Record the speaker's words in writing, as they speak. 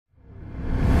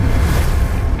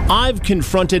I've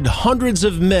confronted hundreds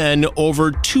of men over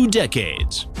 2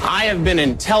 decades. I have been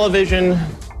in television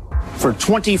for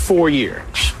 24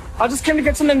 years. I just came to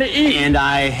get something to eat. And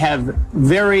I have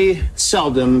very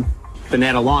seldom been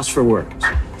at a loss for words.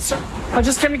 Sir, I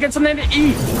just came to get something to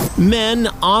eat. Men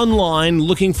online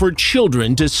looking for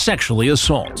children to sexually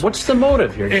assault. What's the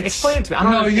motive here? Explain it to me. I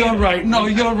don't understand. No,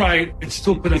 you're right. It's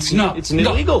stupid. It's an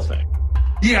illegal thing.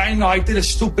 Yeah, I know. I did a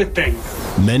stupid thing.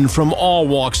 Men from all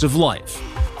walks of life.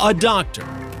 A doctor,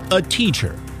 a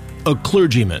teacher, a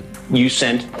clergyman. You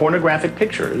sent pornographic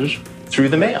pictures through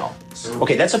the mail.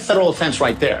 Okay, that's a federal offense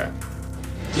right there.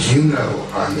 You know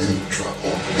I'm in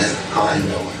trouble, and I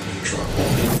know I'm in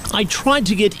trouble. I tried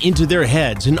to get into their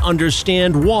heads and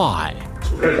understand why.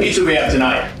 What pizza we have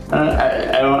tonight?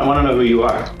 I want to know who you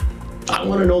are. I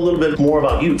want to know a little bit more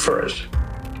about you first.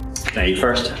 Can I eat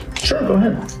first? Sure, go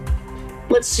ahead.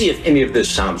 Let's see if any of this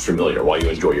sounds familiar while you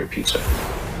enjoy your pizza.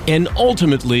 And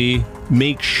ultimately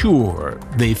make sure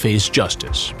they face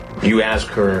justice. You ask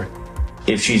her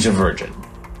if she's a virgin.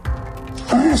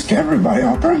 I ask everybody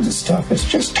all kinds of stuff. It's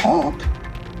just talk.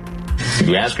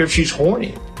 You ask her if she's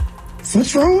horny.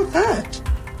 What's wrong with that?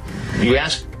 You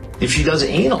ask if she does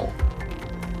anal.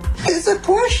 It's a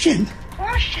question.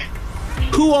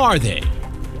 Who are they?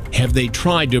 Have they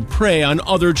tried to prey on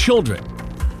other children?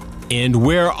 And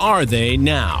where are they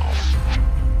now?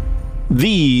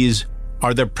 These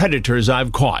are the predators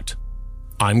I've caught.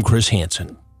 I'm Chris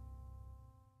Hansen.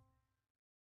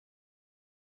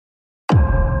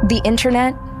 The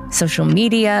internet, social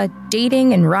media,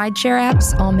 dating, and rideshare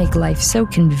apps all make life so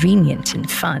convenient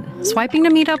and fun. Swiping to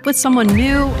meet up with someone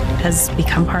new has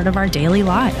become part of our daily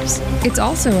lives. It's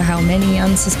also how many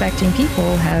unsuspecting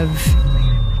people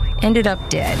have ended up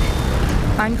dead.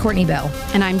 I'm Courtney Bell.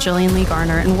 And I'm Jillian Lee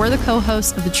Garner, and we're the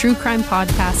co-hosts of the true crime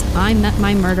podcast, I Met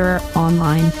My Murderer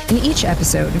Online. In each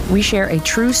episode, we share a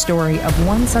true story of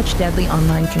one such deadly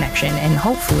online connection and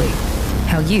hopefully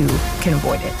how you can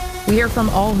avoid it. We hear from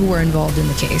all who were involved in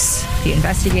the case, the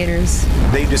investigators.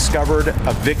 They discovered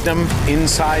a victim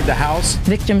inside the house.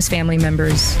 Victims' family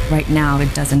members. Right now,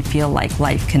 it doesn't feel like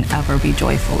life can ever be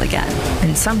joyful again.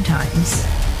 And sometimes,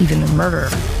 even the murderer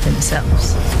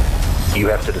themselves. You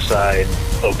have to decide,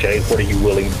 okay, what are you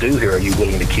willing to do here? Are you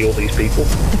willing to kill these people?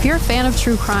 If you're a fan of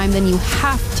true crime, then you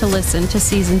have to listen to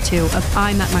Season 2 of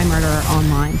I Met My Murderer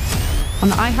Online on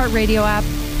the iHeartRadio app,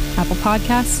 Apple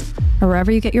Podcasts, or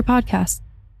wherever you get your podcasts.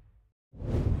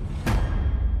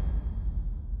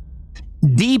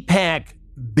 Deepak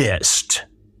Bist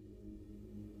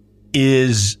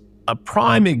is a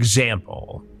prime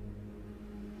example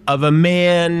of a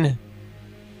man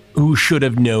who should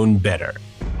have known better.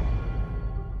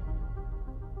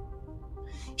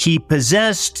 He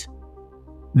possessed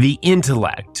the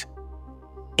intellect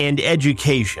and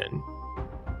education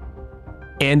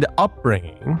and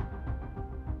upbringing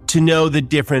to know the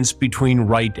difference between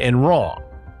right and wrong.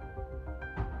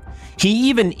 He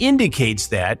even indicates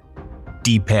that,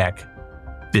 Deepak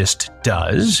Bist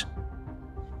does,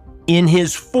 in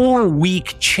his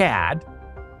 4-week chat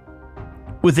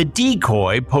with a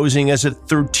decoy posing as a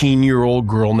 13-year-old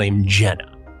girl named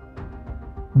Jenna.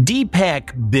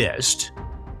 Deepak Bist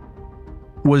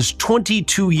was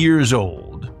 22 years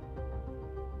old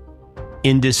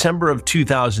in December of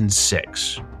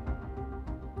 2006,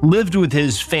 lived with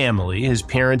his family, his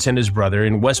parents and his brother,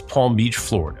 in West Palm Beach,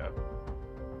 Florida,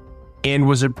 and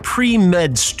was a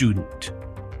pre-med student.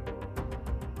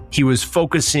 He was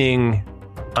focusing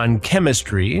on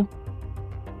chemistry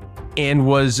and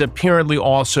was apparently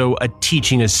also a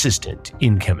teaching assistant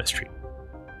in chemistry.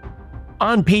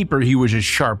 On paper, he was a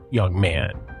sharp young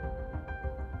man.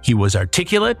 He was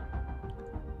articulate,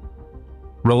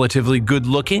 relatively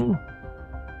good-looking.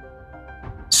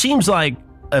 Seems like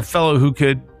a fellow who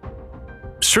could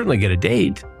certainly get a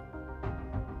date.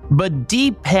 But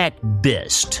Deepak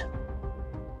Bist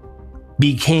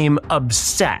became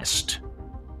obsessed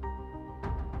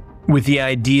with the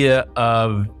idea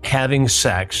of having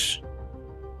sex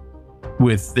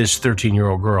with this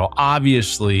 13-year-old girl.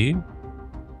 Obviously,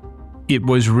 it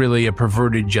was really a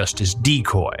perverted justice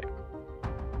decoy.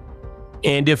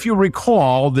 And if you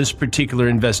recall, this particular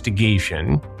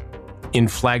investigation in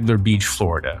Flagler Beach,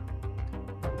 Florida,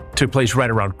 took place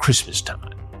right around Christmas time.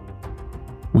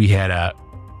 We had a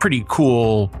pretty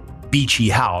cool beachy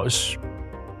house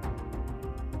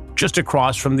just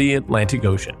across from the Atlantic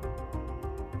Ocean,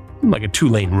 like a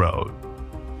 2-lane road.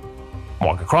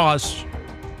 Walk across,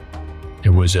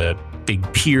 there was a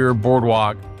big pier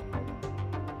boardwalk.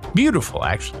 Beautiful,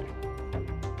 actually.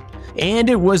 And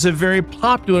it was a very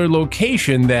popular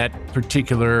location that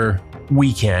particular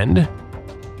weekend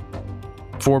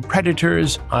for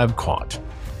predators I've caught.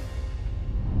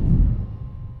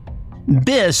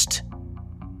 Bist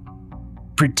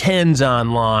pretends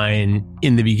online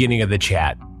in the beginning of the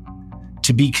chat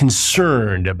to be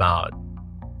concerned about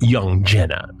young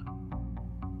Jenna.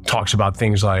 Talks about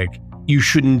things like, you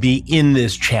shouldn't be in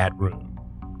this chat room.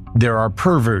 There are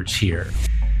perverts here.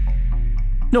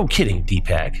 No kidding,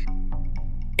 Deepak.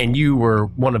 And you were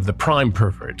one of the prime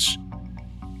perverts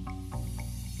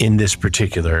in this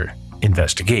particular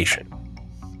investigation.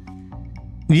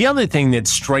 The other thing that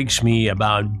strikes me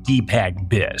about Deepak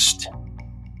Bist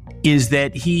is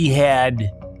that he had,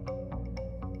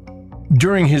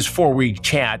 during his 4-week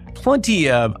chat, plenty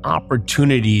of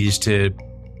opportunities to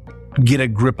get a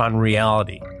grip on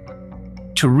reality,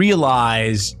 to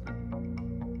realize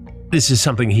this is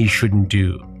something he shouldn't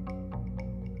do.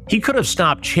 He could have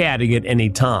stopped chatting at any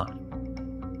time.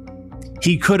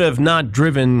 He could have not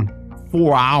driven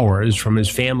 4 hours from his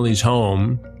family's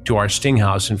home to our sting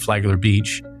house in Flagler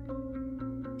Beach.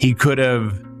 He could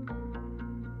have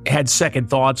had second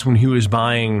thoughts when he was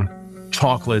buying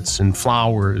chocolates and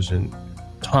flowers and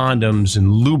condoms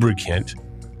and lubricant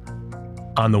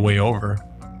on the way over.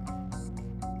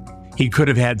 He could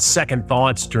have had second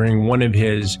thoughts during one of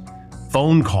his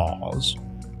phone calls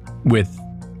with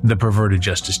the perverted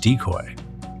Justice Decoy.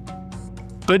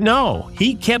 But no,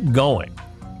 he kept going.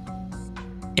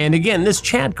 And again, this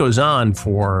chat goes on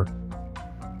for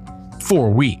 4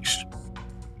 weeks.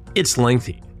 It's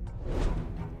lengthy.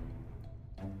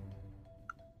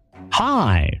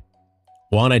 Hi,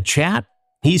 want to chat?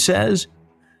 He says.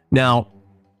 Now,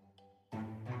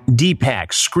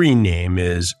 Deepak's screen name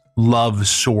is Love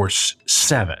Source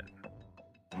 7.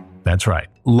 That's right,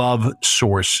 Love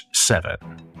Source 7.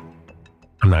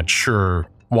 I'm not sure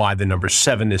why the number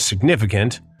 7 is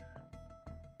significant.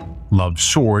 Love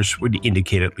Source would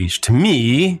indicate, at least to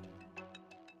me,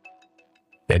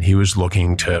 that he was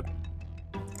looking to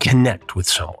connect with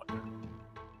someone.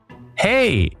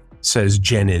 Hey, says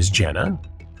Jen is Jenna.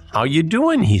 How you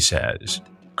doing, he says.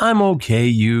 I'm okay,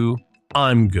 you.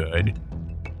 I'm good.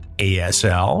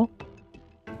 ASL.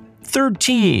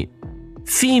 13.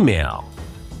 Female.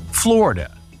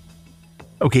 Florida.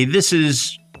 Okay, this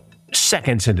is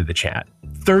seconds into the chat.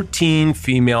 13,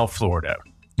 female, Florida.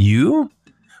 You?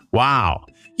 Wow.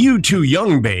 You too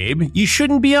young, babe. You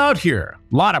shouldn't be out here.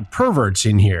 A lot of perverts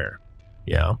in here.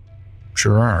 Yeah,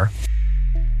 sure are.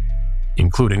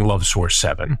 Including Love Source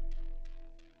 7.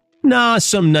 Nah,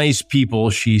 some nice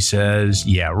people, she says.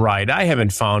 Yeah, right. I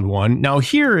haven't found one. Now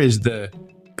here is the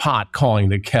pot calling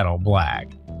the kettle black.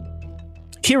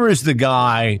 Here is the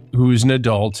guy who's an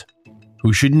adult,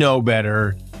 who should know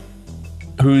better,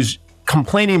 who's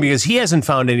complaining because he hasn't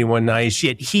found anyone nice,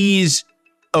 yet he's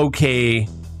okay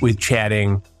with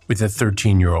chatting with a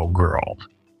 13-year-old girl.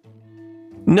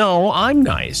 No, I'm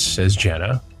nice, says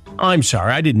Jenna. I'm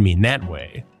sorry, I didn't mean that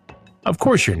way. Of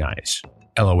course you're nice.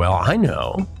 LOL, I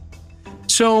know.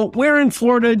 So where in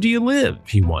Florida do you live?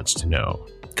 He wants to know.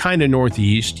 Kinda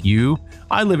northeast, you?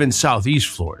 I live in southeast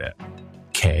Florida.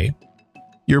 Okay.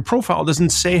 Your profile doesn't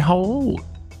say how old.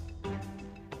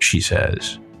 She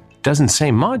says. Doesn't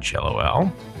say much,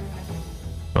 LOL.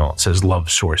 Well, it says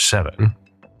Love Source 7.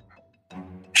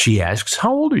 She asks,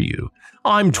 how old are you?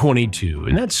 I'm 22,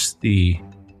 and that's the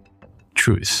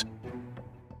truth.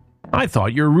 I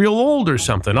thought you're real old or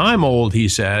something. I'm old, he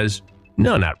says.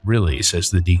 No, not really,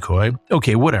 says the decoy.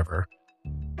 Okay, whatever.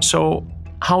 So,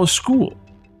 how's school?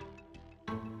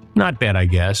 Not bad, I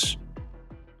guess.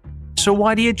 So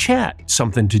why do you chat?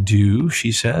 Something to do,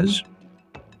 she says.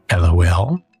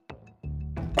 LOL.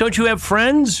 Don't you have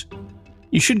friends?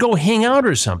 You should go hang out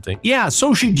or something. Yeah,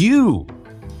 so should you,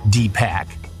 Deepak.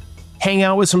 Hang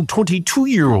out with some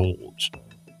 22-year-olds.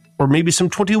 Or maybe some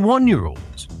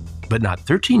 21-year-olds. But not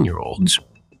 13-year-olds.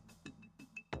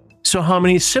 So how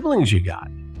many siblings you got?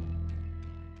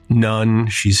 None,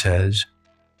 she says.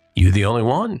 You the only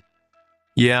one?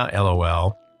 Yeah,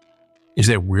 LOL. Is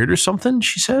that weird or something,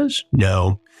 she says.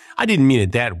 No, I didn't mean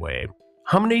it that way.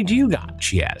 How many do you got,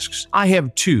 she asks. I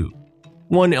have 2.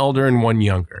 One elder and one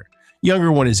younger.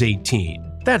 Younger one is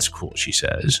 18. That's cool, she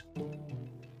says.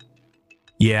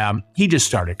 Yeah, he just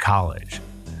started college.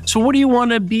 So what do you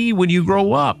want to be when you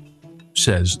grow up?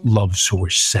 Says Love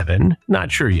Source 7.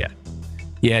 Not sure yet.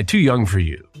 Yeah, too young for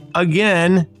you.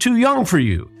 Again, too young for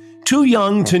you. Too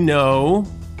young to know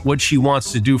what she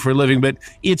wants to do for a living, but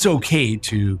it's okay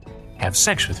to have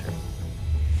sex with her.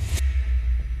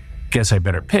 Guess I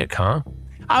better pick, huh?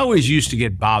 I always used to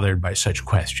get bothered by such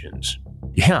questions.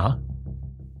 Yeah.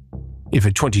 If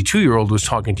a 22-year-old was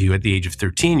talking to you at the age of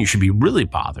 13, you should be really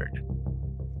bothered.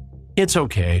 It's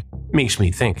okay. Makes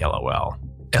me think, LOL.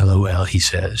 LOL, he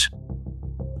says.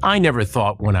 I never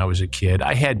thought when I was a kid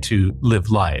I had to live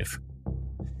life.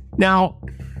 Now,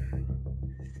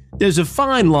 there's a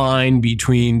fine line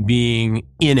between being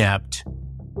inept,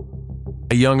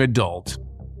 a young adult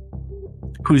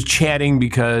who's chatting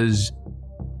because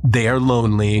they are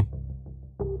lonely,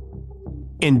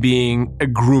 and being a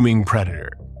grooming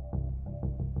predator.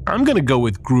 I'm going to go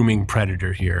with grooming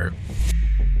predator here.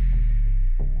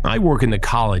 I work in the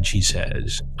college, he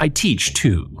says. I teach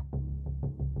too.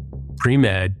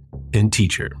 Pre-med and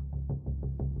teacher.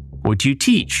 What do you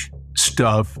teach?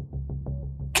 Stuff.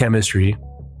 Chemistry.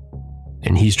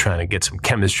 And he's trying to get some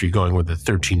chemistry going with a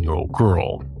 13-year-old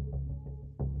girl.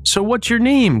 So what's your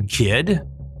name, kid?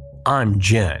 I'm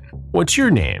Jen. What's your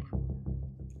name?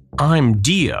 I'm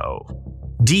Dio.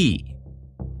 D.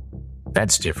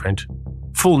 That's different.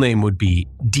 Full name would be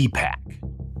Deepak.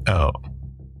 Oh.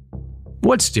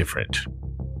 What's different?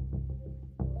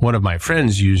 One of my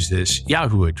friends used this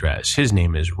Yahoo address. His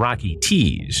name is Rocky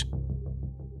Tees.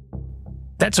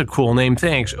 That's a cool name,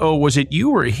 thanks. Oh, was it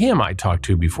you or him I talked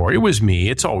to before? It was me.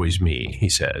 It's always me, he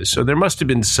says. So there must have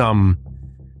been some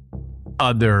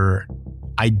other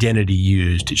identity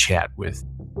used to chat with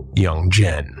young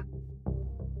Jen.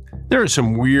 There are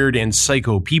some weird and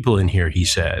psycho people in here, he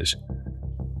says.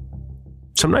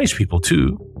 Some nice people,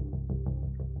 too.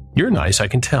 You're nice, I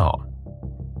can tell.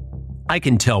 I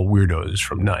can tell weirdos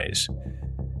from nice.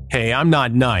 Hey, I'm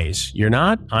not nice. You're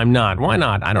not? I'm not. Why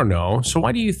not? I don't know. So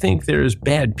why do you think there's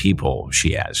bad people?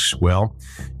 She asks. Well,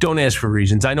 don't ask for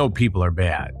reasons. I know people are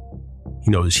bad.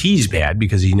 He knows he's bad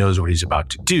because he knows what he's about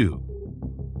to do.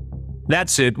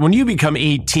 That's it. When you become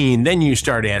 18, then you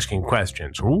start asking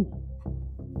questions. Ooh.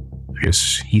 I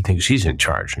guess he thinks he's in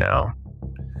charge now.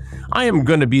 I am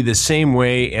going to be the same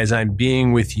way as I'm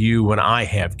being with you when I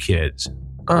have kids.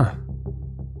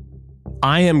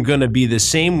 I am going to be the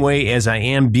same way as I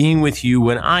am being with you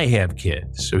when I have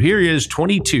kids. So here he is,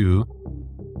 22,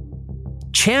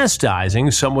 chastising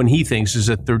someone he thinks is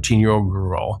a 13-year-old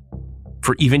girl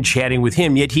for even chatting with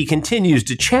him, yet he continues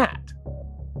to chat.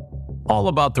 All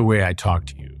about the way I talk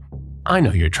to you. I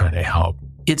know you're trying to help.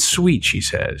 It's sweet, she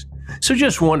says. So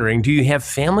just wondering, do you have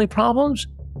family problems?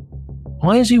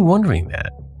 Why is he wondering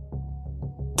that?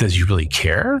 Does he really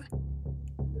care?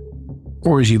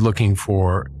 Or is he looking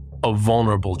for a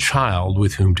vulnerable child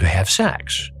with whom to have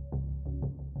sex?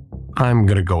 I'm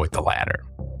going to go with the latter.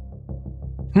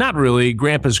 Not really.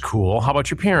 Grandpa's cool. How about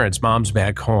your parents? Mom's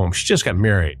back home. She just got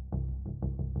married.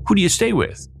 Who do you stay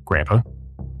with? Grandpa.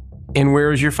 And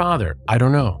where is your father? I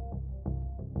don't know.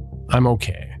 I'm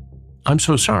okay. I'm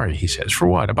so sorry, he says. For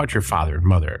what? About your father and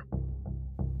mother.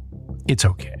 It's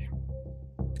okay.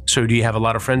 So do you have a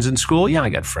lot of friends in school? Yeah, I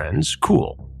got friends.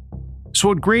 Cool. So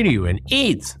what grade are you in?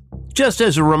 8th. Just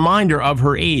as a reminder of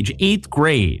her age, 8th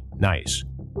grade. Nice.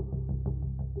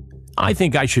 I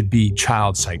think I should be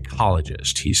child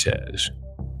psychologist, he says.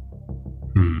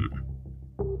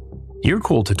 You're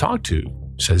cool to talk to,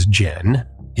 says Jen,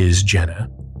 is Jenna.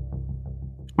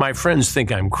 My friends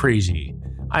think I'm crazy.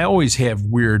 I always have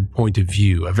weird point of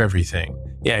view of everything.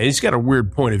 Yeah, he's got a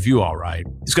weird point of view, all right.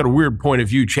 He's got a weird point of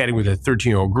view chatting with a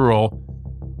 13-year-old girl,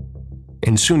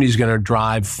 and soon he's going to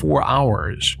drive 4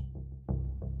 hours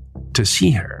to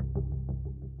see her.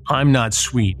 I'm not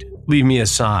sweet. Leave me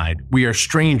aside. We are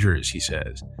strangers, he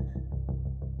says,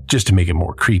 just to make it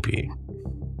more creepy.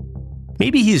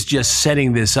 Maybe he's just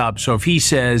setting this up, so if he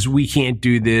says, we can't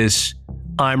do this,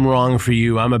 I'm wrong for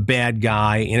you, I'm a bad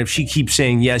guy, and if she keeps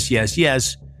saying yes, yes,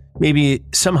 yes, maybe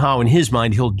somehow in his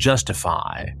mind he'll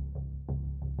justify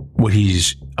what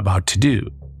he's about to do.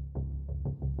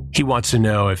 He wants to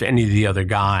know if any of the other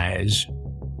guys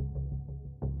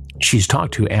she's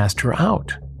talked to asked her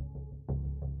out.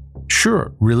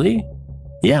 Sure, really?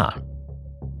 Yeah.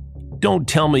 Don't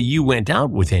tell me you went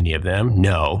out with any of them.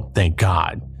 No, thank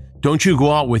God. Don't you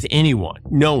go out with anyone.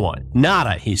 No one.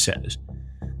 Nada, he says.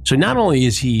 So not only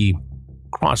is he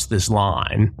crossed this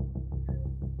line,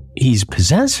 he's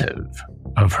possessive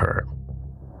of her.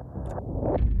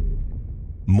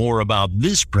 More about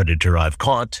this predator I've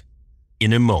caught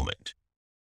in a moment.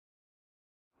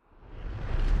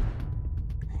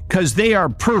 Because they are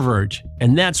pervert,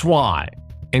 and that's why.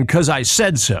 And because I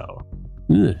said so.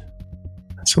 Ugh,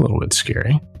 that's a little bit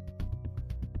scary.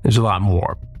 There's a lot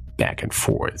more back and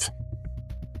forth.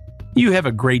 You have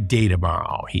a great day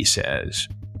tomorrow, he says.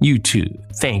 You too.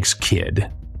 Thanks,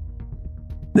 kid.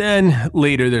 Then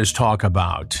later there's talk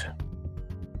about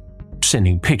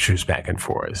sending pictures back and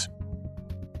forth.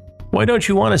 Why don't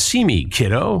you want to see me,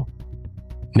 kiddo?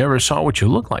 Never saw what you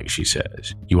look like, she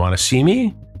says. You want to see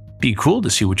me? Be cool to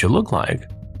see what you look like.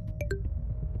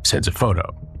 Sends a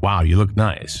photo. Wow, you look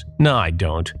nice. No, I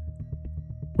don't.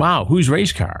 Wow, whose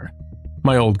race car?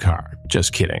 My old car.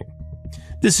 Just kidding.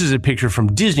 This is a picture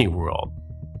from Disney World.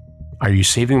 Are you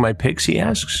saving my pics, he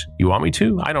asks. You want me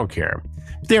to? I don't care.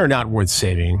 They're not worth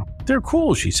saving. They're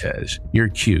cool, she says. You're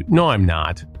cute. No, I'm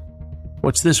not.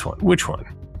 What's this one? Which one?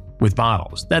 With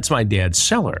bottles. That's my dad's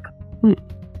cellar.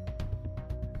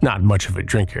 Not much of a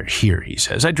drinker here, he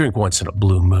says. I drink once in a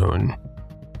blue moon.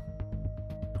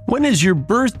 When is your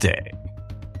birthday?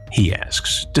 He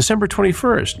asks. December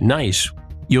 21st. Nice.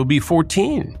 You'll be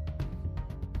 14.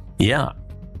 Yeah.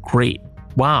 Great.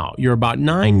 Wow, you're about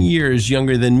 9 years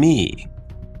younger than me.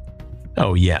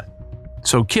 Oh, yeah.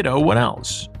 So, kiddo, what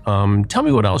else? Tell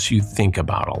me what else you think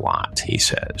about a lot, he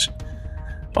says.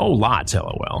 Oh, lots,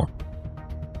 LOL.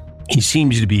 He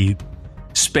seems to be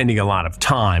spending a lot of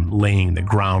time laying the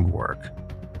groundwork.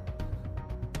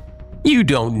 You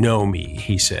don't know me,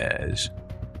 he says.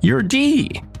 You're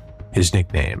D, his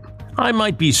nickname. I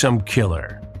might be some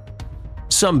killer.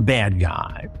 Some bad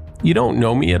guy. You don't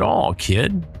know me at all,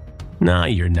 kid. Nah,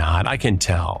 you're not. I can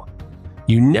tell.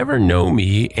 You never know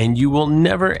me, and you will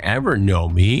never ever know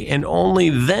me, and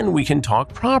only then we can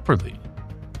talk properly.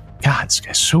 God, this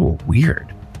guy's so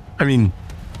weird. I mean,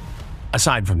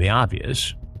 aside from the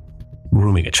obvious,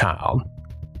 grooming a child.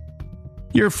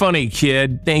 You're funny,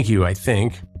 kid. Thank you, I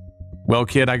think. Well,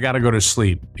 kid, I gotta go to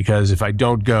sleep, because if I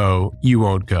don't go, you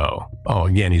won't go. Oh,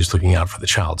 again, he's looking out for the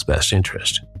child's best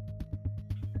interest.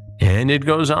 And it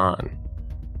goes on.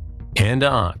 And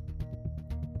on.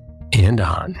 And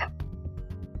on.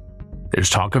 There's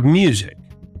talk of music.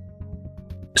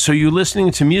 So you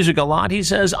listening to music a lot, he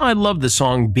says? I love the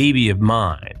song Baby of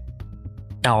Mine.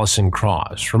 Alison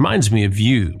Krauss. Reminds me of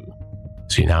you.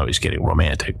 See, now he's getting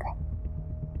romantic.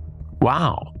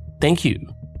 Wow. Thank you.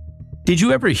 Did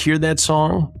you ever hear that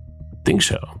song? Think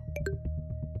so.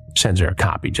 Sends her a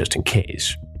copy just in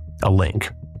case. A link.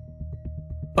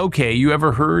 Okay, you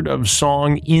ever heard of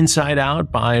song Inside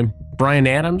Out by Bryan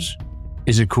Adams?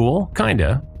 Is it cool?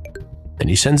 Kinda. Then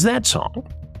he sends that song.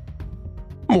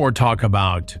 More talk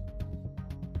about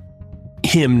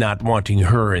him not wanting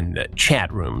her in the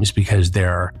chat rooms because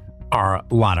there are a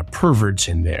lot of perverts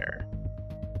in there.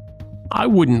 I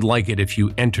wouldn't like it if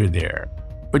you enter there,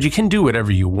 but you can do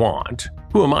whatever you want.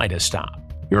 Who am I to stop?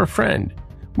 You're a friend.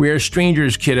 We are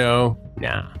strangers, kiddo.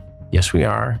 Nah. Yes, we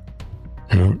are.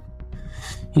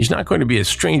 He's not going to be a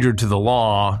stranger to the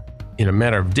law in a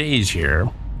matter of days here.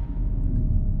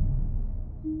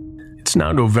 It's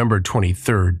now November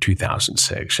 23rd,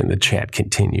 2006, and the chat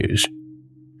continues.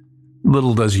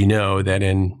 Little does he know that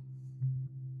in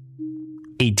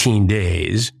 18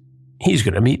 days, he's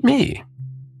going to meet me.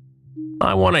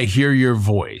 I want to hear your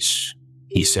voice,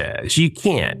 he says. You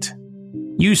can't.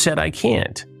 You said I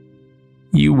can't.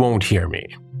 You won't hear me.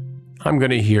 I'm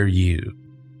going to hear you.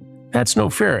 That's no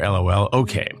fair, LOL.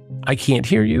 Okay, I can't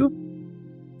hear you?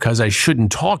 Because I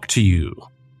shouldn't talk to you.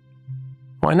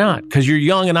 Why not? Because you're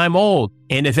young and I'm old.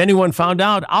 And if anyone found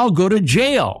out, I'll go to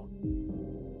jail.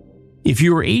 If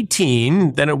you were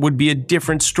 18, then it would be a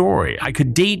different story. I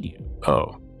could date you.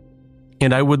 Oh.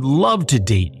 And I would love to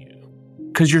date you.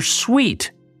 Because you're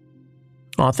sweet.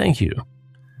 Oh, thank you.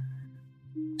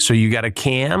 So you got a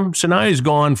cam? So now he's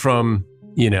gone from,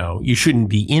 you shouldn't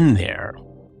be in there,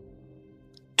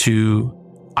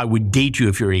 to I would date you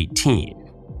if you're 18.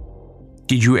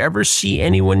 Did you ever see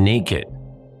anyone naked?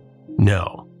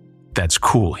 No. That's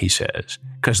cool, he says,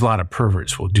 because a lot of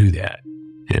perverts will do that.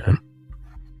 Yeah.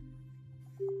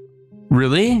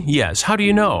 Really? Yes. How do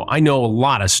you know? I know a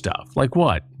lot of stuff. Like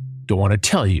what? Don't want to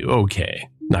tell you. Okay.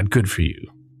 Not good for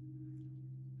you.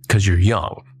 Because you're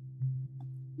young.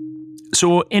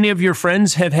 So any of your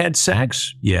friends have had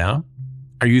sex? Yeah.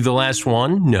 Are you the last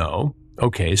one? No.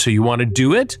 Okay, so you want to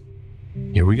do it?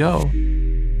 Here we go.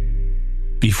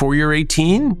 Before you're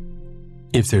 18?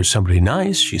 If there's somebody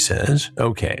nice, she says.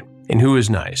 Okay. And who is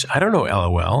nice? I don't know,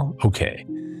 LOL. Okay.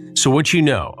 So what you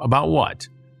know? About what?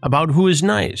 About who is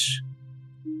nice?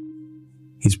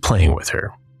 He's playing with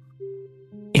her.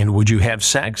 And would you have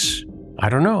sex? I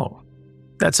don't know.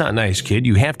 That's not nice, kid.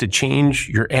 You have to change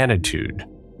your attitude.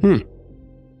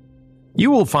 You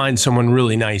will find someone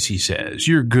really nice, he says.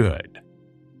 You're good,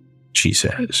 she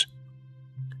says.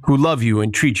 Who love you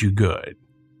and treat you good.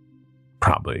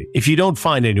 Probably. If you don't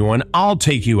find anyone, I'll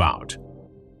take you out.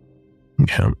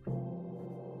 Yeah.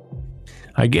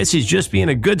 I guess he's just being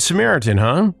a good Samaritan,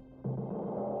 huh?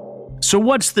 So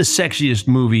what's the sexiest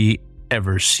movie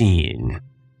ever seen?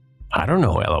 I don't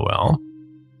know, LOL.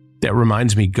 That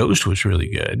reminds me, Ghost was really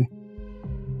good.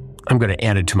 I'm going to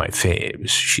add it to my faves,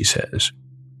 she says.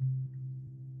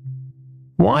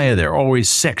 Why are there always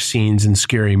sex scenes in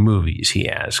scary movies, he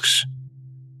asks.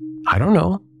 I don't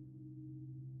know.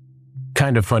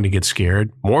 Kind of fun to get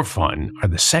scared. More fun are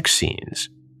the sex scenes.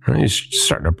 He's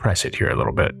starting to press it here a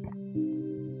little bit.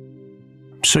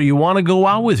 So you want to go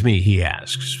out with me, he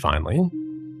asks, finally.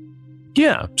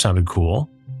 Yeah, sounded cool.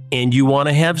 And you want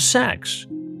to have sex?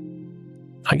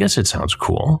 I guess it sounds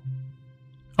cool.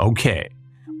 Okay.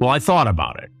 Well, I thought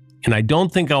about it, and I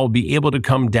don't think I'll be able to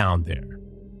come down there.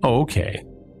 Oh, okay.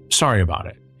 Sorry about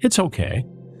it. It's okay.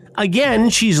 Again,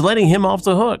 she's letting him off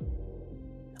the hook.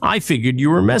 I figured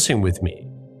you were messing with me,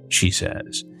 she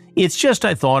says. It's just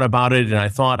I thought about it, and I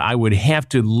thought I would have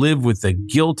to live with the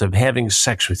guilt of having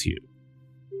sex with you.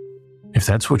 If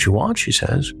that's what you want, she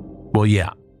says. Well,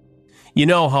 yeah. You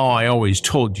know how I always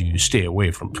told you stay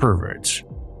away from perverts.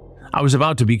 I was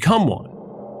about to become one.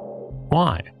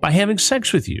 Why? By having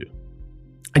sex with you.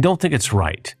 I don't think it's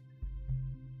right.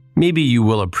 Maybe you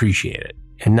will appreciate it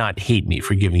and not hate me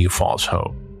for giving you false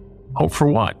hope. Hope for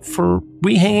what? For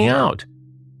we hanging out.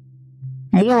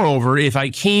 Moreover, if I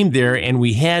came there and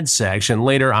we had sex and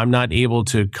later I'm not able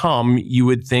to come, you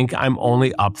would think I'm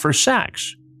only up for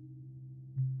sex.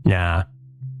 Nah,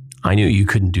 I knew you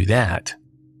couldn't do that.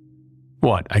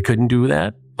 What, I couldn't do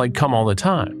that? Like come all the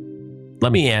time?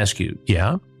 Let me ask you,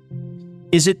 yeah?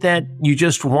 Is it that you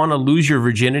just want to lose your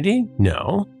virginity?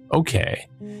 No. Okay.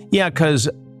 Yeah, because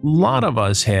a lot of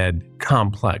us had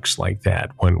complex like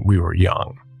that when we were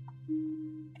young.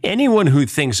 Anyone who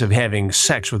thinks of having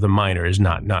sex with a minor is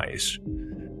not nice.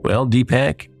 Well,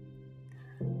 Deepak,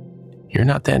 you're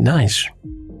not that nice.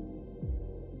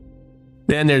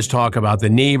 Then there's talk about the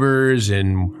neighbors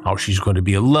and how she's going to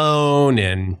be alone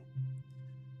and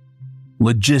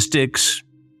logistics.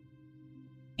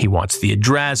 He wants the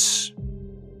address.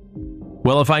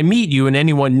 Well, if I meet you and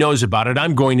anyone knows about it,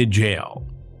 I'm going to jail.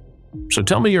 So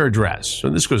tell me your address. So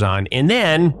this goes on. And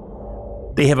then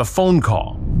they have a phone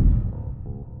call.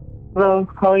 Hello,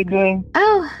 how are you doing?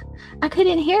 Oh, I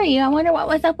couldn't hear you. I wonder what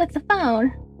was up with the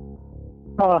phone.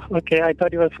 Oh, okay. I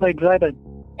thought you were so excited.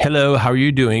 Hello, how are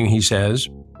you doing? He says.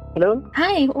 Hello?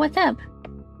 Hi, what's up?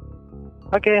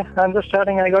 Okay, I'm just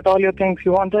chatting. I got all your things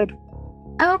you wanted.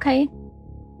 Oh, okay.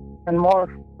 And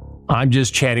more. I'm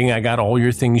just chatting. I got all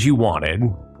your things you wanted,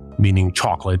 meaning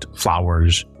chocolate,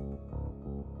 flowers,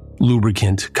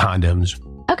 lubricant, condoms.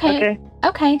 Okay.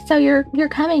 Okay, so you're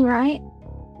coming, right?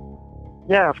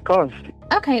 Yeah, of course.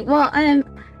 Okay, well,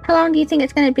 how long do you think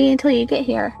it's going to be until you get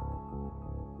here?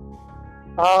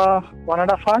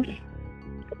 1.5 hours.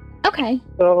 Okay.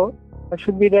 So I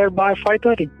should be there by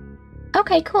 5:30.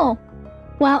 Okay, cool.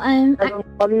 Well, I'll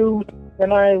call you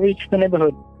when I reach the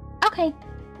neighborhood. Okay.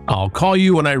 I'll call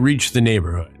you when I reach the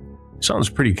neighborhood. Sounds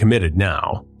pretty committed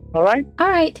now. All right? All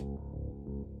right.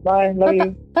 Bye, love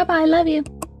you. Bye-bye, love you.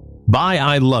 Bye,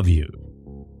 I love you.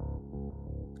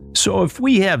 So if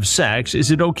we have sex,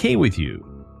 is it okay with you?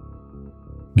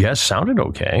 Yes, sounded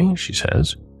okay, she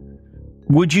says.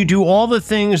 Would you do all the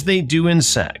things they do in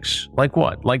sex? Like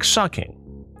what? Like sucking?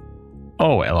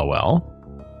 Oh, LOL.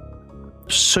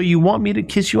 So you want me to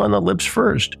kiss you on the lips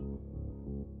first?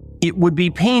 It would be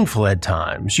painful at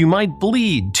times. You might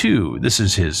bleed, too. This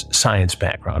is his science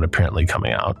background apparently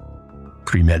coming out.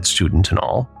 Pre-med student and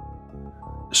all.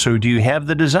 So do you have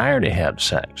the desire to have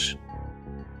sex?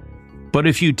 But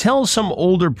if you tell some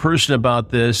older person about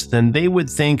this, then they would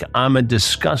think I'm a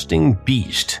disgusting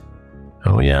beast.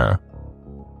 Oh, yeah.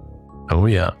 Oh,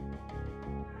 yeah.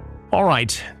 All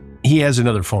right. He has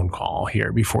another phone call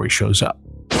here before he shows up.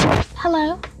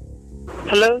 Hello?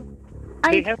 Hello?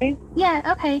 Do you hear me?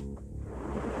 Yeah, okay.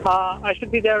 I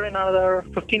should be there in another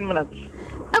 15 minutes.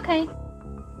 Okay.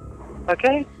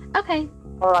 Okay? Okay.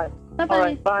 All right. Bye-bye. All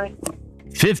right, bye.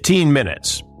 15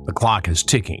 minutes. The clock is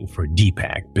ticking for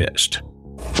Deepak Bist.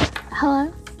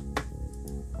 Hello?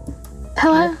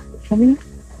 Hello?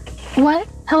 What?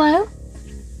 Hello?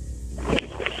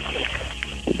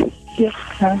 Yes,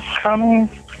 I'm coming.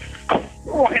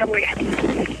 Right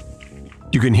away.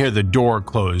 You can hear the door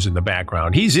close in the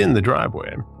background. He's in the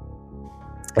driveway.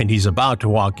 And he's about to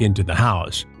walk into the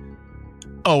house.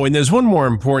 Oh, and there's one more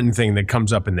important thing that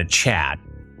comes up in the chat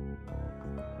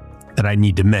that I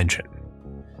need to mention.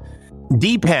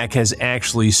 Deepak has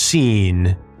actually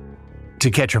seen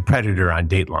To Catch a Predator on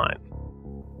Dateline.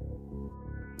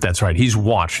 That's right, he's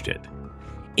watched it.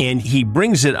 And he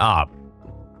brings it up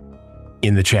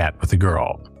in the chat with the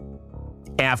girl.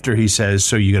 After he says,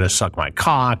 so you gonna suck my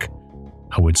cock?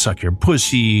 I would suck your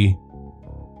pussy.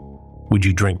 Would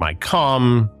you drink my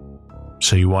cum?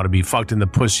 So you want to be fucked in the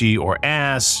pussy or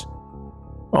ass?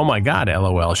 Oh my God,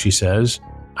 LOL, she says.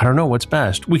 I don't know what's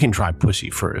best. We can try pussy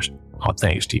first. Oh,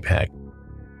 thanks, Deepak.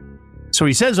 So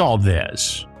he says all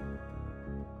this.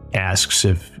 Asks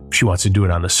if she wants to do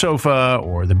it on the sofa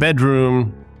or the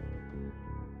bedroom.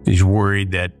 He's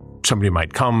worried that somebody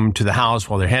might come to the house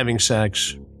while they're having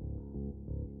sex.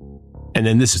 And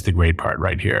then this is the great part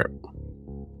right here.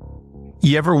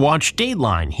 You ever watch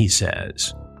Dateline, he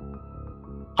says.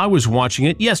 I was watching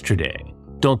it yesterday.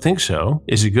 Don't think so.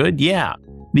 Is it good? Yeah.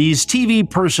 These TV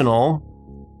personnel,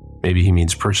 maybe he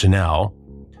means personnel,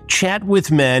 chat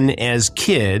with men as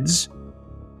kids.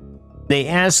 They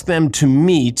ask them to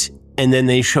meet, and then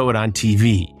they show it on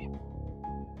TV.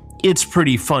 It's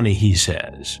pretty funny, he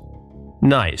says.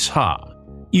 Nice, huh?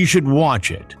 You should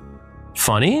watch it.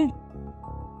 Funny?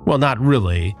 Well, not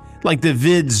really. Like the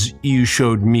vids you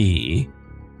showed me,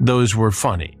 those were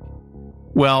funny.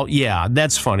 Well, yeah,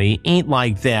 that's funny. Ain't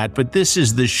like that, but this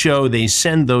is the show they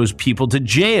send those people to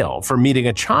jail for meeting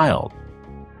a child.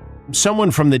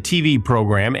 Someone from the TV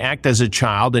program act as a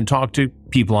child and talk to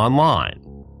people online.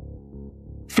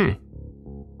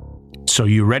 So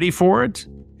you ready for it?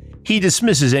 He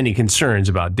dismisses any concerns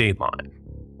about Dateline.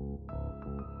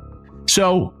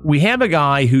 So we have a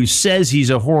guy who says he's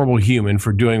a horrible human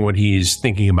for doing what he's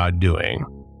thinking about doing.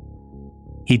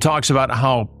 He talks about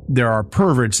how there are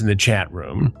perverts in the chat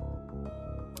room.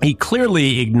 He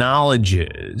clearly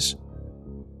acknowledges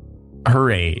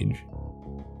her age,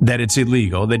 that it's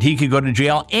illegal, that he could go to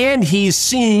jail, and he's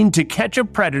seen To Catch a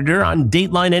Predator on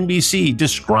Dateline NBC,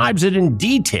 describes it in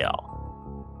detail.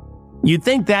 You'd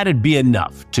think that'd be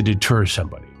enough to deter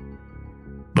somebody.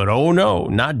 But oh no,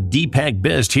 not Deepak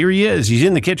Bist. Here he is. He's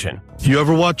in the kitchen. You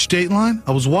ever watch Dateline?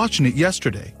 I was watching it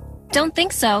yesterday. Don't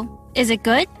think so. Is it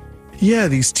good? Yeah,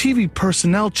 these TV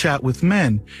personnel chat with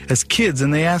men as kids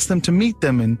and they ask them to meet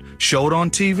them and show it on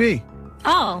TV.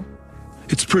 Oh.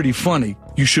 It's pretty funny.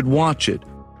 You should watch it.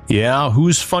 Yeah,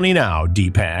 who's funny now,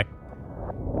 Deepak?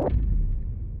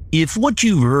 If what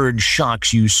you've heard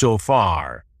shocks you so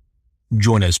far,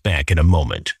 join us back in a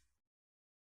moment.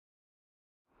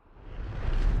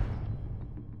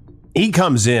 He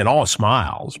comes in all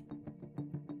smiles,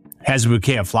 has a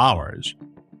bouquet of flowers.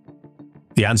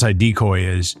 The onside decoy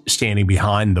is standing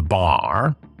behind the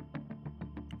bar,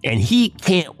 and he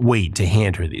can't wait to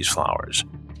hand her these flowers.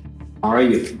 How are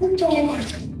you? Thank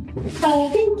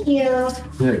you.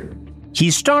 Good.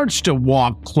 He starts to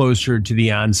walk closer to the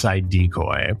onside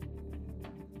decoy,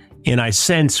 and I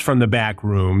sense from the back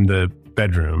room, the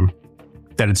bedroom,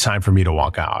 that it's time for me to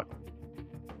walk out.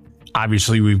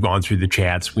 Obviously, we've gone through the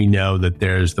chats. We know that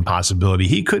there's the possibility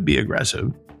he could be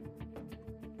aggressive.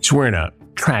 He's wearing a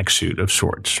tracksuit of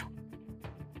sorts.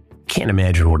 Can't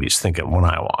imagine what he's thinking when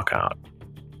I walk out.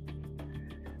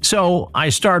 So I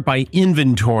start by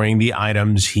inventorying the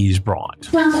items he's brought.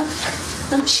 Well,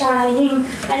 I'm trying.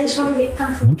 I just want to get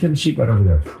comfortable. Look at the sheet right over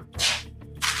there.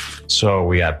 So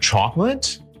we have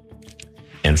chocolate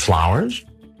and flowers.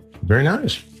 Very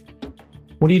nice.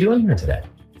 What are you doing here today?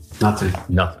 Nothing.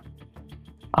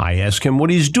 I ask him what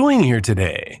he's doing here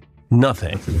today.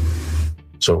 Nothing.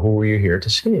 So who were you here to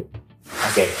see?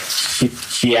 Okay.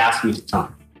 She asked me to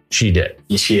come. She did.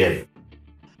 Yes, she did.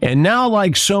 And now,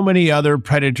 like so many other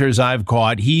predators I've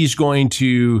caught, he's going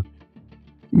to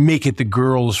make it the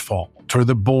girl's fault or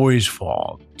the boy's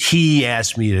fault. He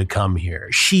asked me to come here.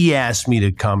 She asked me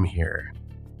to come here.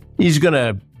 He's going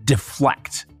to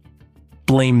deflect,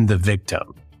 blame the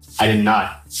victim. I did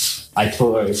not. I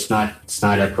told her it's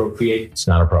not appropriate. It's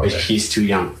not appropriate. But she's too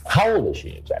young. How old is she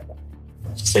exactly?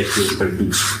 She said she was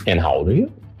 13. And how old are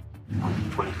you?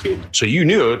 22. So you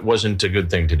knew it wasn't a good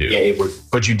thing to do. Yeah, it was.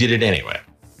 But you did it anyway.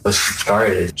 But she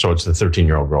started. So it's the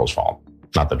 13-year-old girl's fault,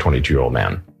 not the 22-year-old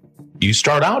man. You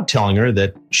start out telling her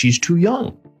that she's too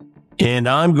young. And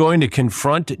I'm going to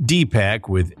confront Deepak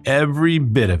with every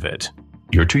bit of it.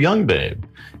 You're too young, babe.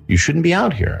 You shouldn't be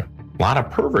out here. A lot of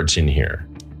perverts in here.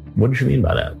 What did you mean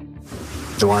by that?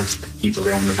 The ones people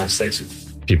that want to have sex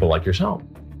with. People like yourself.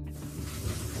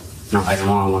 No, I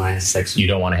don't want to have sex with her. You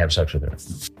don't want to have sex with her?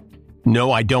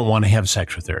 No, I don't want to have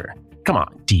sex with her. Come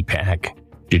on, Deepak.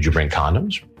 Did you bring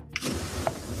condoms?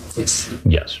 Yes.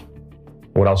 Yes.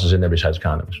 What else is in there besides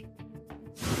condoms?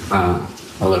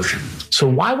 A lotion. So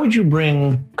why would you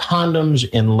bring condoms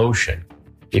and lotion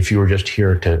if you were just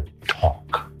here to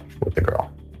talk with the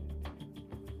girl?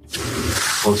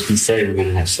 Well, she said we're going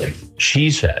to have sex. She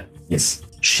said? Yes.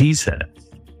 She said.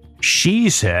 She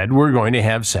said we're going to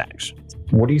have sex.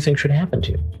 What do you think should happen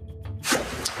to you?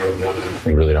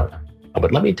 You really don't know.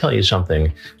 But let me tell you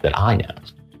something that I know,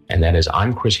 and that is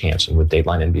I'm Chris Hansen with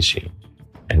Dateline NBC,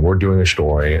 and we're doing a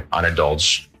story on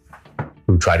adults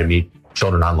who try to meet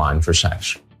children online for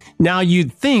sex. Now,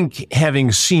 you'd think,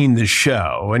 having seen the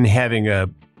show and having a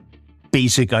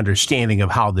basic understanding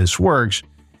of how this works,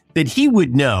 that he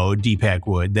would know, Deepak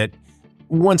would, that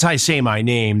once I say my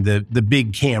name, the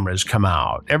big cameras come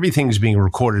out. Everything's being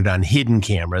recorded on hidden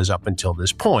cameras up until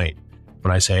this point.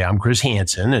 When I say I'm Chris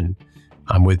Hansen and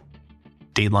I'm with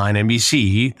Dateline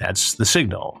NBC, that's the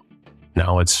signal.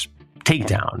 Now it's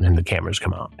takedown and the cameras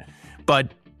come out.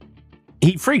 But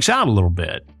he freaks out a little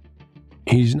bit.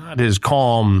 He's not his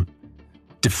calm,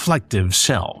 deflective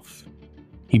self.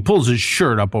 He pulls his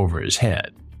shirt up over his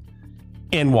head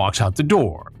and walks out the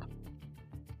door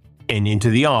and into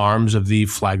the arms of the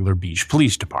Flagler Beach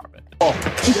Police Department.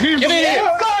 Give me here!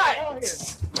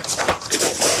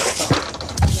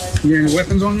 You got any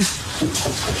weapons on you?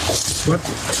 What?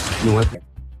 No weapon.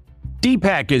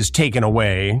 Deepak is taken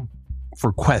away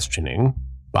for questioning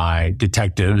by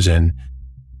detectives and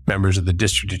members of the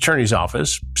district attorney's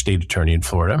office, state attorney in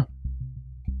Florida.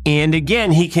 And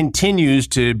again, he continues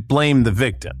to blame the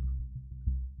victim.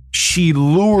 She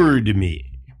lured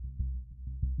me.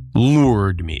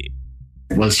 Lured me.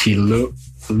 Well, she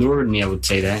lured me, I would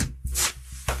say that.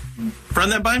 Run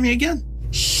that by me again.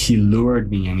 She lured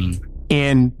me, I mean.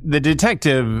 And the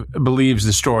detective believes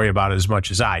the story about as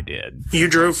much as I did. You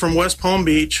drove from West Palm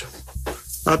Beach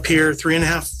up here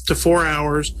 3.5 to 4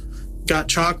 hours, got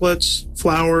chocolates,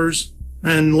 flowers,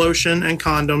 and lotion and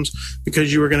condoms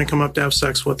because you were going to come up to have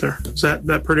sex with her. Is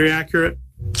that pretty accurate?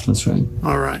 That's right.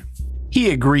 All right.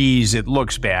 He agrees it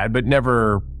looks bad, but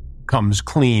never comes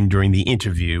clean during the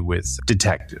interview with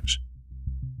detectives.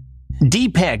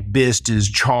 Deepak Bist is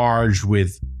charged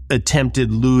with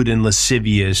attempted lewd and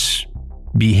lascivious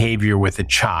behavior with a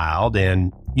child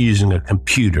and using a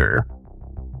computer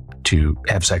to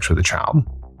have sex with a child.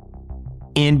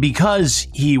 And because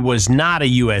he was not a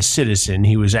U.S. citizen,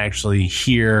 he was actually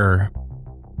here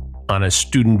on a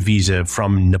student visa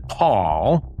from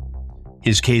Nepal.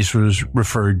 His case was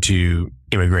referred to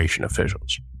immigration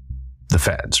officials, the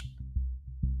feds.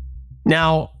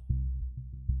 Now,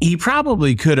 he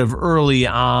probably could have early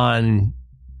on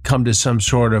come to some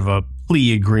sort of a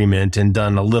plea agreement and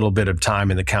done a little bit of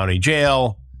time in the county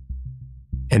jail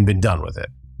and been done with it.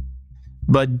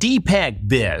 But Deepak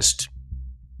Bist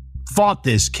fought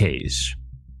this case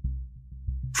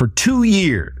for 2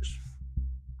 years,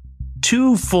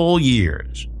 2 full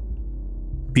years,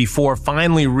 before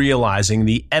finally realizing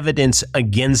the evidence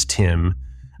against him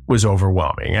was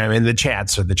overwhelming. I mean, the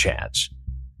chats are the chats.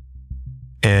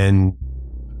 And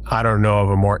I don't know of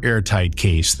a more airtight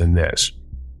case than this.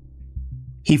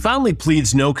 He finally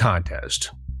pleads no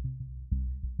contest,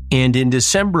 and in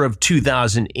December of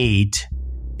 2008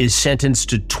 is sentenced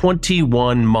to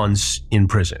 21 months in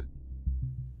prison.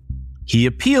 He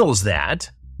appeals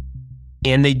that,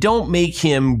 and they don't make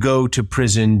him go to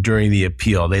prison during the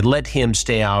appeal. They let him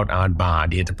stay out on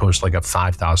bond. He had to post like a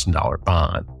 $5,000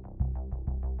 bond.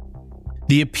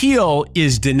 The appeal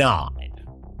is denied.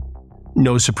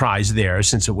 No surprise there,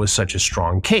 since it was such a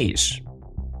strong case.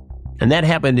 And that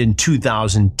happened in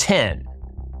 2010.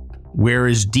 Where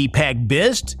is Deepak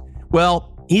Bist?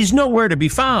 Well, he's nowhere to be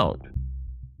found.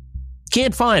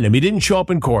 Can't find him. He didn't show up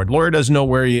in court. Lawyer doesn't know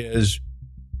where he is.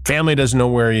 Family doesn't know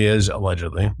where he is,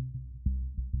 allegedly.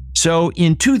 So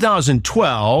in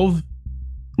 2012,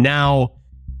 now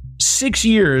 6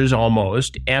 years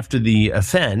almost after the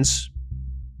offense,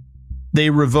 they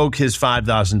revoke his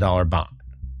 $5,000 bond.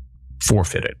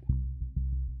 Forfeited.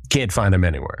 Can't find him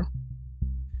anywhere.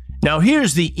 Now,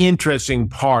 here's the interesting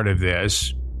part of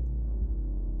this.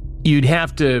 You'd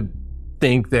have to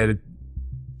think that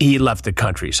he left the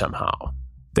country somehow,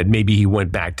 that maybe he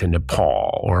went back to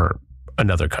Nepal or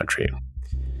another country.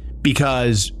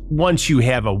 Because once you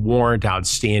have a warrant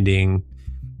outstanding,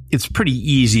 it's pretty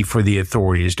easy for the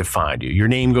authorities to find you. Your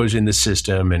name goes in the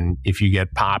system, and if you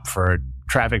get popped for a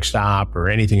traffic stop or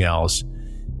anything else,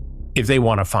 if they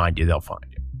want to find you, they'll find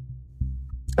you.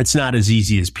 It's not as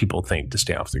easy as people think to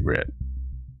stay off the grid.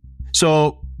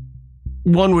 So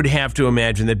one would have to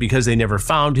imagine that because they never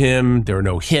found him, there were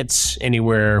no hits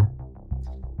anywhere,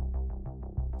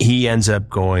 he ends up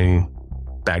going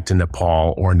back to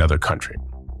Nepal or another country.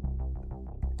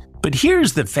 But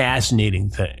here's the fascinating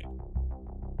thing.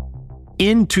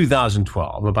 In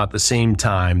 2012, about the same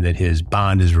time that his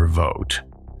bond is revoked,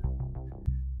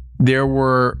 there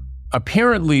were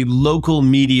apparently local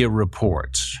media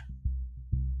reports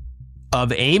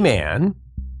of a man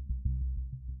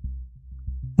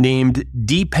named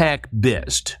Deepak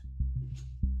Bist,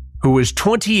 who was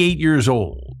 28 years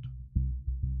old,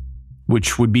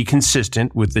 which would be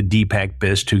consistent with the Deepak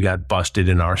Bist who got busted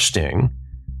in our sting,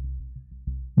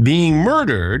 being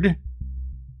murdered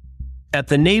at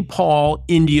the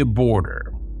Nepal-India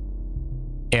border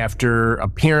after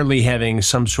apparently having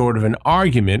some sort of an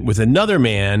argument with another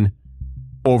man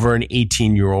over an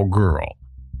 18-year-old girl.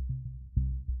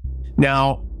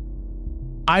 Now,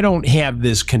 I don't have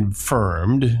this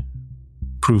confirmed,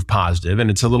 proof positive, and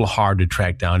it's a little hard to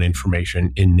track down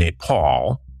information in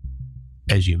Nepal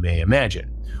as you may imagine.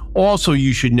 Also,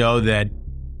 you should know that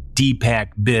Deepak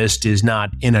Bist is not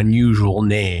an unusual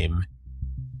name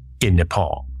in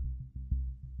Nepal.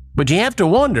 But you have to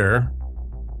wonder,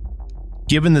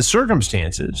 given the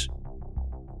circumstances,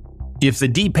 if the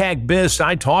Deepak Bist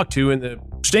I talked to in the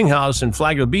Sting House in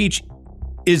Flagler Beach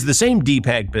is the same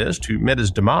Deepak Bist who met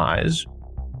his demise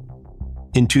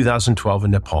in 2012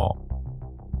 in Nepal.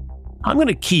 I'm going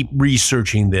to keep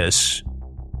researching this,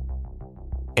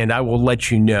 and I will let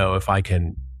you know if I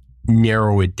can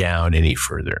narrow it down any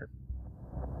further.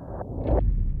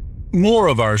 More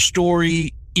of our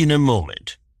story in a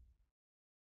moment.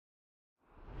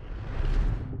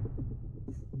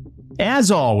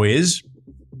 As always,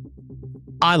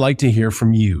 I like to hear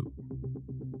from you.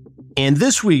 And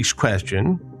this week's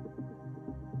question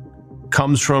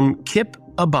comes from Kip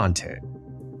Abante.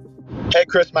 Hey,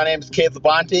 Chris, my name is Kip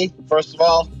Abante. First of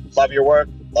all, love your work.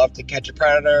 Love To Catch a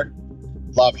Predator.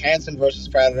 Love Hansen versus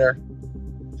Predator.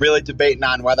 Really debating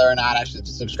on whether or not I should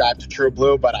subscribe to True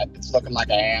Blue, but it's looking like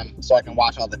I am, so I can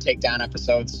watch all the Takedown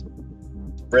episodes.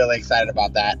 Really excited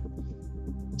about that.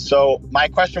 So my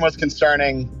question was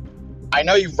concerning, I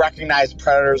know you've recognized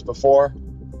predators before,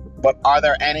 but are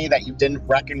there any that you didn't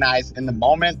recognize in the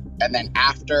moment and then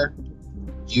after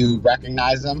you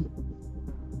recognize them?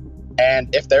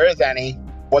 And if there is any,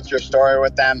 what's your story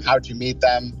with them? How'd you meet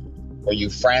them? Were you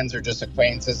friends or just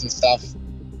acquaintances and stuff?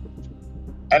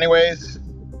 Anyways,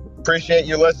 appreciate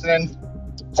you listening.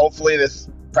 Hopefully this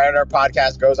Predator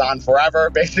podcast goes on forever,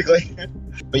 basically.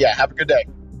 But yeah, have a good day.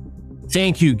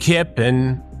 Thank you, Kip,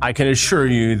 and I can assure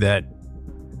you that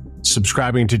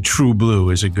subscribing to True Blue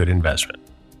is a good investment.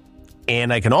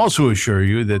 And I can also assure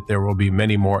you that there will be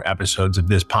many more episodes of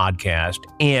this podcast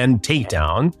and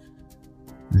Takedown,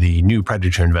 the new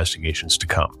Predator investigations to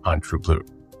come on True Blue.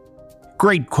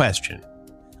 Great question.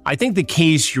 I think the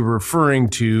case you're referring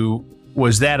to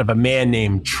was that of a man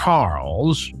named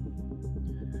Charles,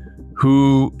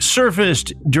 who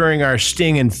surfaced during our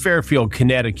sting in Fairfield,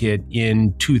 Connecticut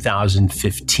in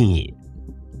 2015.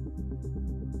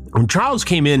 When Charles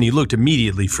came in, he looked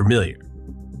immediately familiar.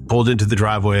 Pulled into the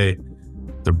driveway,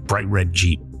 the bright red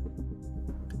Jeep.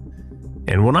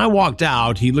 And when I walked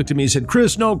out, he looked at me and said,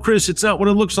 Chris, it's not what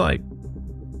it looks like.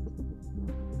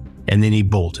 And then he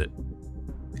bolted.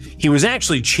 He was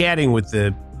actually chatting with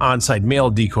the on-site male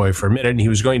decoy for a minute, and he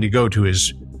was going to go to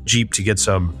his Jeep to get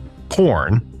some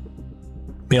porn,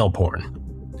 male porn.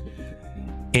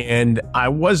 And I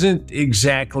wasn't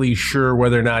exactly sure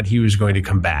whether or not he was going to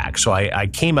come back. So I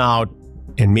came out,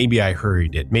 and maybe I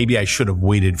hurried it. Maybe I should have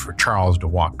waited for Charles to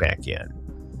walk back in.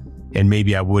 And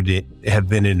maybe I would have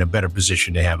been in a better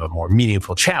position to have a more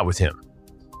meaningful chat with him.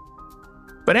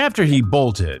 But after he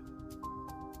bolted,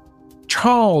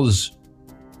 Charles,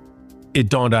 it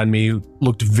dawned on me,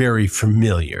 looked very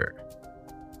familiar.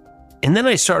 And then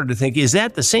I started to think, is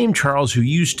that the same Charles who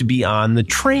used to be on the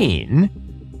train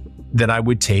that I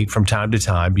would take from time to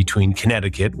time between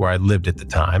Connecticut, where I lived at the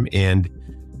time, and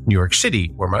New York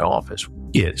City, where my office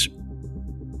is?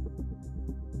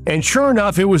 And sure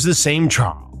enough, it was the same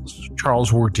Charles.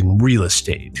 Charles worked in real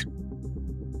estate.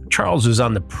 Charles was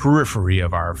on the periphery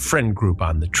of our friend group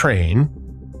on the train,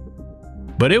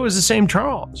 but it was the same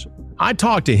Charles. I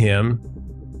talked to him,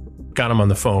 got him on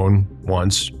the phone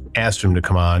once, asked him to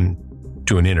come on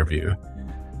to an interview.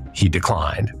 He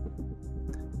declined.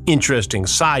 Interesting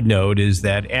side note is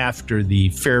that after the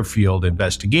Fairfield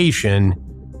investigation,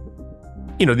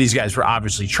 these guys were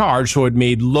obviously charged, so it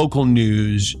made local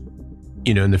news,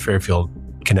 in the Fairfield,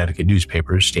 Connecticut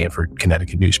newspapers, Stanford,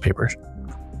 Connecticut newspapers.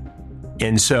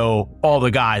 And so all the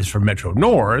guys from Metro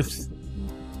North,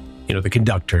 the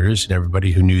conductors and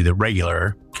everybody who knew the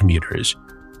regular commuters,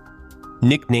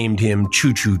 nicknamed him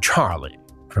Choo Choo Charlie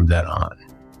from then on.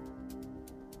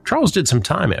 Charles did some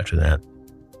time after that.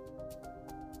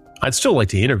 I'd still like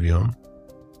to interview him.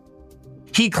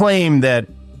 He claimed that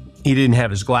he didn't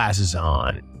have his glasses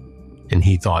on and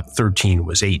he thought 13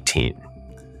 was 18.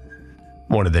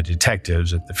 One of the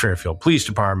detectives at the Fairfield Police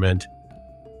Department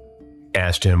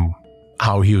asked him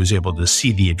how he was able to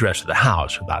see the address of the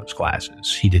house without his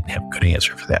glasses. He didn't have a good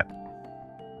answer for that.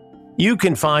 You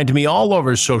can find me all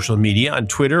over social media on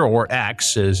Twitter, or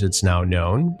X as it's now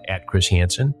known, at Chris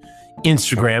Hansen,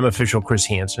 Instagram, official Chris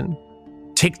Hansen,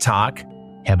 TikTok,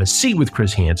 Have a Seat with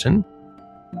Chris Hansen,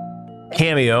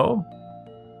 Cameo,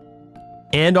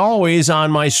 and always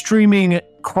on my streaming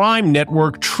crime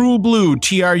network, True Blue,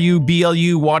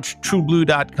 TRUBLU. Watch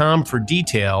trueblue.com for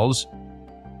details.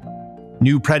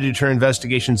 New Predator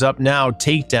investigations up now,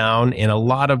 Takedown, and a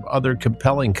lot of other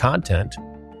compelling content.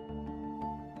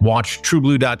 Watch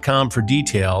trueblue.com for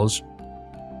details.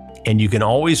 And you can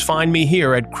always find me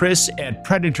here at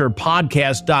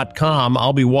chris@predatorpodcast.com.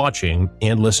 I'll be watching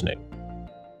and listening.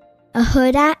 A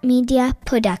Huda Media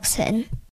Production.